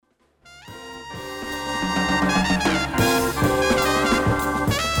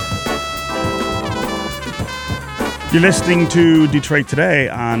You're listening to Detroit Today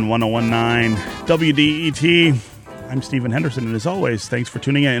on 101.9 WDET. I'm Stephen Henderson, and as always, thanks for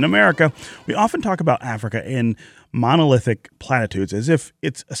tuning in. In America, we often talk about Africa in monolithic platitudes, as if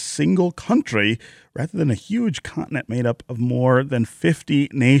it's a single country rather than a huge continent made up of more than 50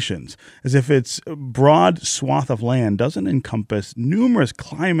 nations, as if its broad swath of land doesn't encompass numerous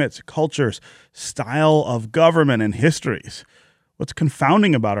climates, cultures, style of government, and histories. What's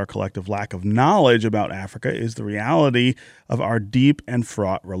confounding about our collective lack of knowledge about Africa is the reality of our deep and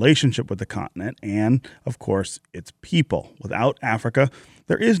fraught relationship with the continent and, of course, its people. Without Africa,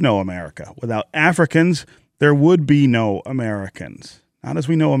 there is no America. Without Africans, there would be no Americans. Not as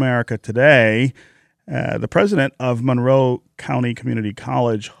we know America today. The president of Monroe County Community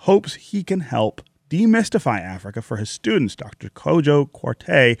College hopes he can help demystify Africa for his students. Dr. Kojo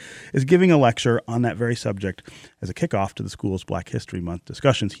Quartey is giving a lecture on that very subject as a kickoff to the school's Black History Month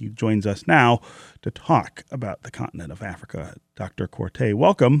discussions. He joins us now to talk about the continent of Africa. Dr. Quartey,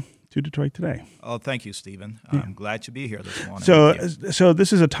 welcome to Detroit Today. Oh, thank you, Stephen. I'm glad to be here this morning. So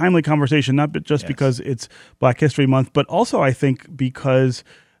this is a timely conversation, not just because it's Black History Month, but also I think because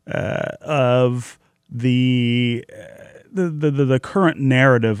of the current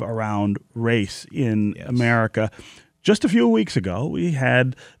narrative around race in America. Just a few weeks ago, we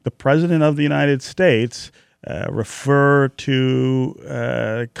had the President of the United States refer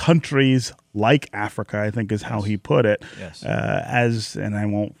to countries like Africa, I think is how he put it, as, and I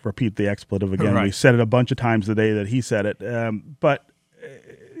won't repeat the expletive again, we said it a bunch of times the day that he said it, but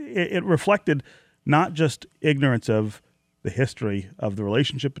it reflected not just ignorance of the history of the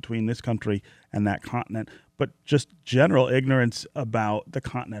relationship between this country and that continent, but just general ignorance about the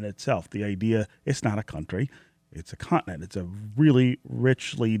continent itself. The idea it's not a country, it's a continent. It's a really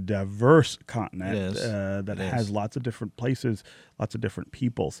richly diverse continent that has lots of different places, lots of different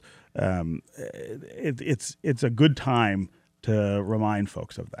peoples. It's a good time to remind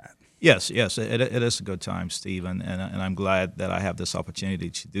folks of that. Yes, it is a good time, Stephen, and I'm glad that I have this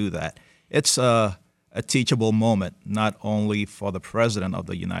opportunity to do that. It's a teachable moment, not only for the President of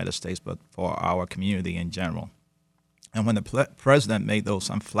the United States, but for our community in general. And when the President made those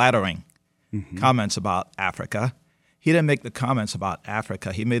unflattering comments about Africa, he didn't make the comments about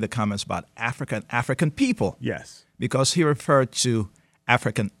Africa. He made the comments about African people. Yes. Because he referred to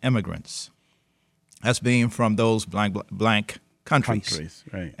African immigrants as being from those blank countries.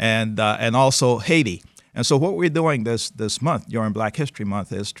 Right. And also Haiti. And so what we're doing this month, during Black History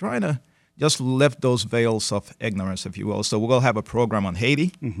Month, is trying to just lift those veils of ignorance, if you will. So we'll have a program on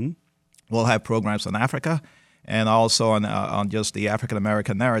Haiti. We'll have programs on Africa, and also on just the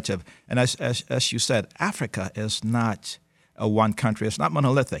African-American narrative. And as you said, Africa is not a one country. It's not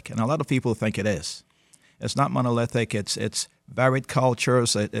monolithic, and a lot of people think it is. It's not monolithic. It's varied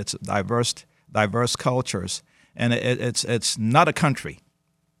cultures. It's diverse cultures, and it's not a country.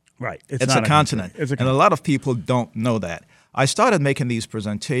 Right. It's a continent. And a lot of people don't know that. I started making these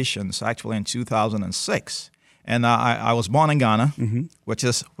presentations actually in 2006, and I was born in Ghana, which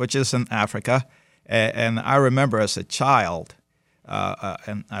is in Africa, and I remember as a child,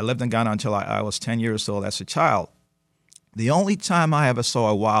 and I lived in Ghana until I was 10 years old. As a child, the only time I ever saw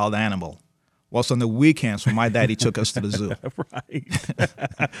a wild animal was on the weekends when my daddy took us to the zoo. Right.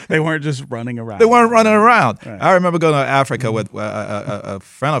 They weren't just running around. They weren't running around. Right. I remember going to Africa with a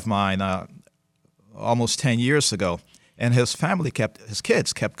friend of mine almost 10 years ago. And his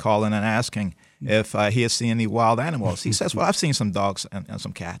kids kept calling and asking if he had seen any wild animals. He says, "Well, I've seen some dogs and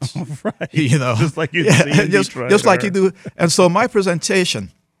some cats." Right. Just like you see in Detroit, just like you do. And so my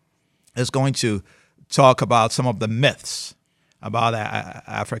presentation is going to talk about some of the myths about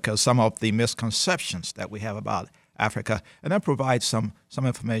Africa, some of the misconceptions that we have about Africa, and then provide some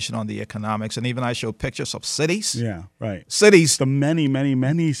information on the economics. And even I show pictures of cities. Yeah, right. Cities. The many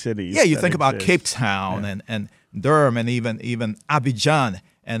cities. Yeah, you think about Cape Town and Durham and even Abidjan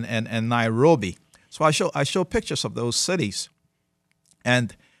and Nairobi. So I show pictures of those cities,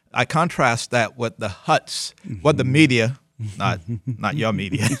 and I contrast that with the huts, what the media, not your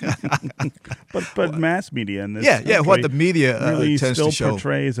media, but mass media in this what the media really tends still to show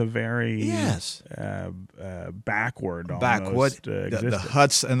portrays a very backward the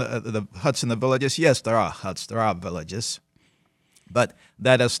huts and the huts in the villages. Yes, there are huts, there are villages. But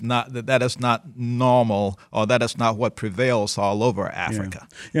that is not normal, or that is not what prevails all over Africa.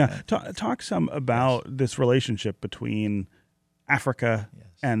 Yeah. Talk some about this relationship between Africa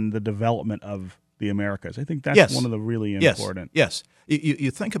and the development of the Americas. I think that's one of the really important. Yes.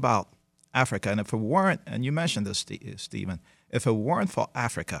 You think about Africa, and if it weren't, and you mentioned this, Stephen, if it weren't for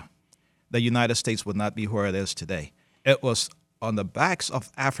Africa, the United States would not be where it is today. It was on the backs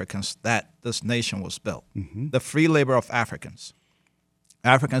of Africans that this nation was built. The free labor of Africans.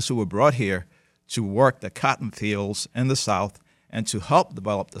 Africans who were brought here to work the cotton fields in the South and to help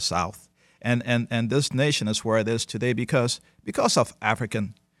develop the South. And this nation is where it is today because of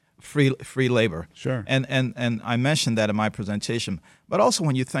African free labor. Sure. And I mentioned that in my presentation. But also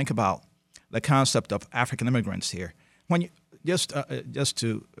when you think about the concept of African immigrants here, when you just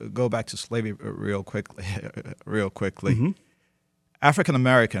to go back to slavery real quickly, African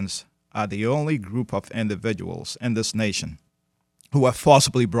Americans are the only group of individuals in this nation who are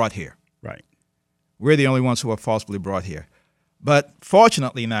forcibly brought here. Right. We're the only ones who are forcibly brought here. But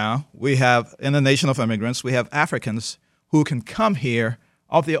fortunately now, we have, in the nation of immigrants, we have Africans who can come here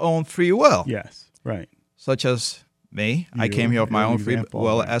of their own free will. Yes, right. Such as me. I came here of my own free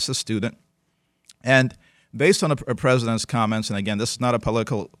will right. as a student. And based on a president's comments, and again, this is not a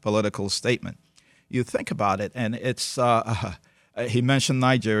political statement, you think about it, and it's, he mentioned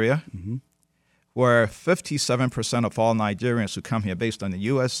Nigeria, where 57% of all Nigerians who come here, based on the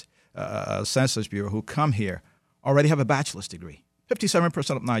U.S. Census Bureau, who come here, already have a bachelor's degree.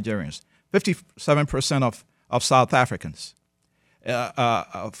 57% of Nigerians, 57% of South Africans,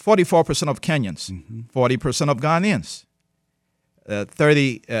 44% of Kenyans, 40% of Ghanaians,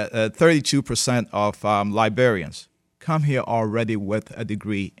 32% of Liberians come here already with a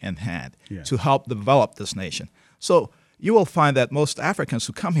degree in hand to help develop this nation. So you will find that most Africans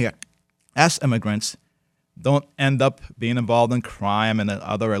who come here as immigrants don't end up being involved in crime and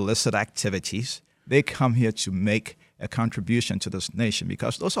other illicit activities. They come here to make a contribution to this nation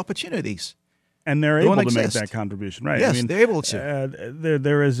because those opportunities and they're able to exist. Make that contribution, right? Yes, they're able to.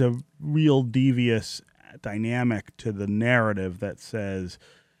 There is a real devious dynamic to the narrative that says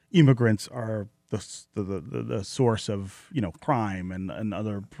immigrants are the source of crime and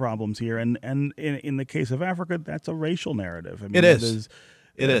other problems here, and in the case of Africa, that's a racial narrative. I mean, it is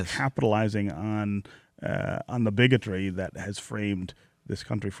capitalizing on the bigotry that has framed this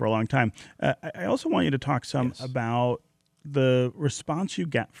country for a long time. I also want you to talk some about the response you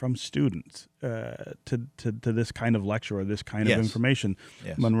get from students to this kind of lecture or this kind of information.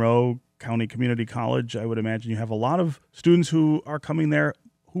 Yes. Monroe County Community College, I would imagine you have a lot of students who are coming there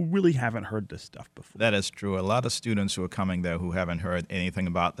who really haven't heard this stuff before. That is true. A lot of students who are coming there who haven't heard anything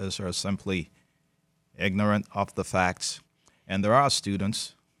about this are simply ignorant of the facts. And there are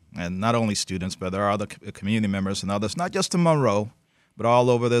students, and not only students, but there are other community members and others, not just in Monroe, but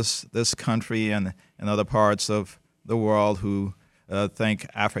all over this country and in other parts of the world who think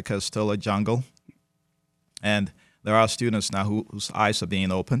Africa is still a jungle. And there are students now whose eyes are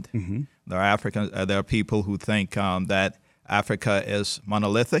being opened. There are people who think that Africa is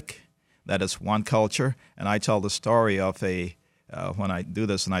monolithic, that it's one culture. And I tell the story of when I do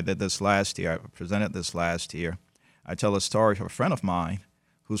this, and I did this last year, I presented this last year, I tell a story of a friend of mine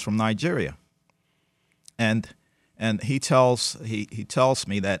who's from Nigeria. And he tells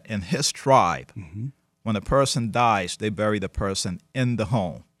me that in his tribe, when a person dies, they bury the person in the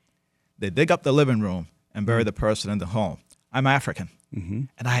home. They dig up the living room and bury the person in the home. I'm African, and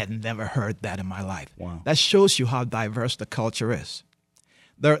I had never heard that in my life. Wow. That shows you how diverse the culture is.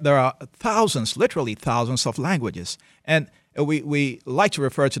 There are thousands, literally thousands of languages, and we like to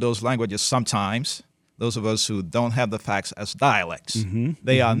refer to those languages sometimes, those of us who don't have the facts, as dialects.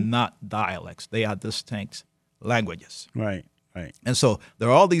 They are not dialects. They are distinct languages. Right, right. And so there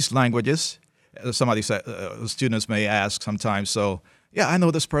are all these languages. Somebody said, students may ask sometimes, so, yeah, I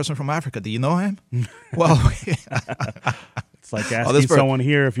know this person from Africa. Do you know him? Well, it's like asking someone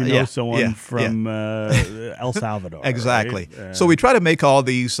here if you know someone from El Salvador. Exactly. Right? So we try to make all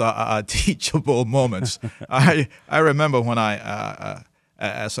these teachable moments. I remember when I,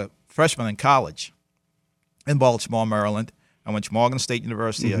 as a freshman in college in Baltimore, Maryland, I went to Morgan State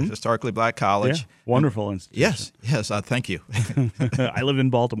University, a historically black college. Yeah, wonderful institution. Yes, thank you. I lived in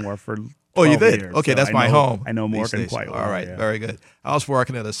Baltimore for 12 you did? Years, okay, so that's my home. I know Morgan quite well. All right, very good. I was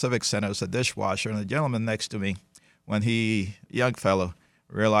working at a civic center as a dishwasher, and the gentleman next to me, when he, young fellow,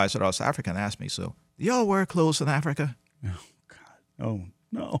 realized that I was African, asked me, so, do y'all wear clothes in Africa? Oh, God. Oh,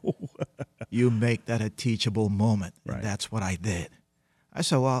 no. You make that a teachable moment. Right. And that's what I did. I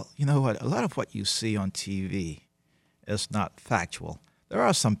said, well, you know what? A lot of what you see on TV is not factual. There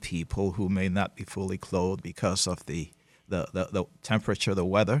are some people who may not be fully clothed because of the temperature, the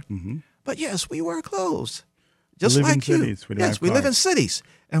weather. But yes, we wear clothes, just like you. Yes, we live in cities.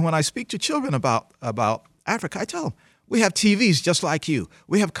 And when I speak to children about Africa, I tell them, we have TVs just like you.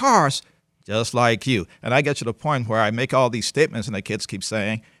 We have cars just like you. And I get to the point where I make all these statements and the kids keep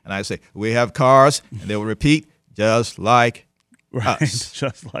saying, and I say, we have cars, and they will repeat, just like us.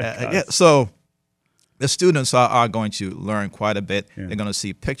 Just like us. Yeah, so the students are going to learn quite a bit. Yeah. They're going to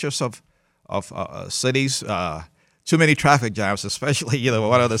see pictures of cities. Too many traffic jams, especially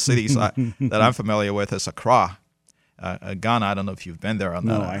one of the cities that I'm familiar with is Accra, Ghana. I don't know if you've been there or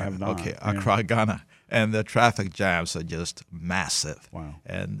not. No, I have not. Okay, Accra, Ghana, and the traffic jams are just massive. Wow.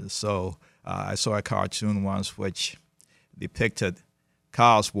 And so I saw a cartoon once which depicted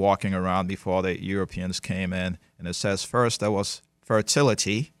cows walking around before the Europeans came in, and it says first there was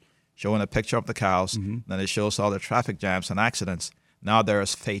fertility, showing a picture of the cows. Then it shows all the traffic jams and accidents. Now there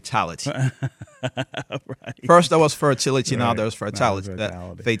is fatality. Right. First there was fertility, now Right. there's fatality.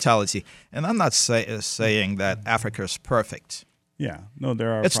 Fatality. And I'm not saying that Africa is perfect. Yeah. No,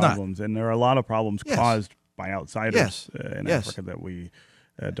 there are It's not. problems, and there are a lot of problems Yes. caused by outsiders in Yes. Africa that we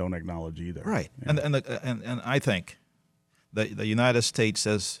don't acknowledge either. Right. Yeah. And I think the United States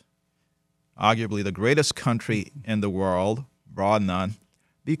is arguably the greatest country in the world, bar none,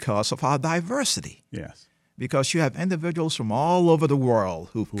 because of our diversity. Yes. Because you have individuals from all over the world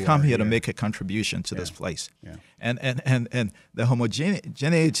who've come are here to here. make a contribution to this place. Yeah. And the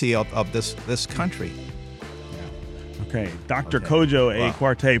homogeneity of this country. Okay. Dr. Okay. Kojo A. Wow.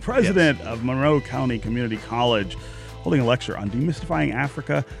 Kwarte, president of Monroe County Community College, holding a lecture on demystifying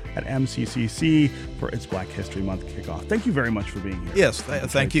Africa at MCCC for its Black History Month kickoff. Thank you very much for being here. Yes, on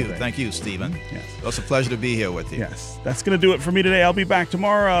thank Detroit you. Today. Thank you, Stephen. Yes. It was a pleasure to be here with you. Yes, that's going to do it for me today. I'll be back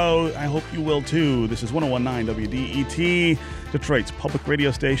tomorrow. I hope you will too. This is 1019 WDET, Detroit's public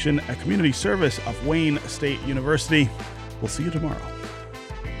radio station, a community service of Wayne State University. We'll see you tomorrow.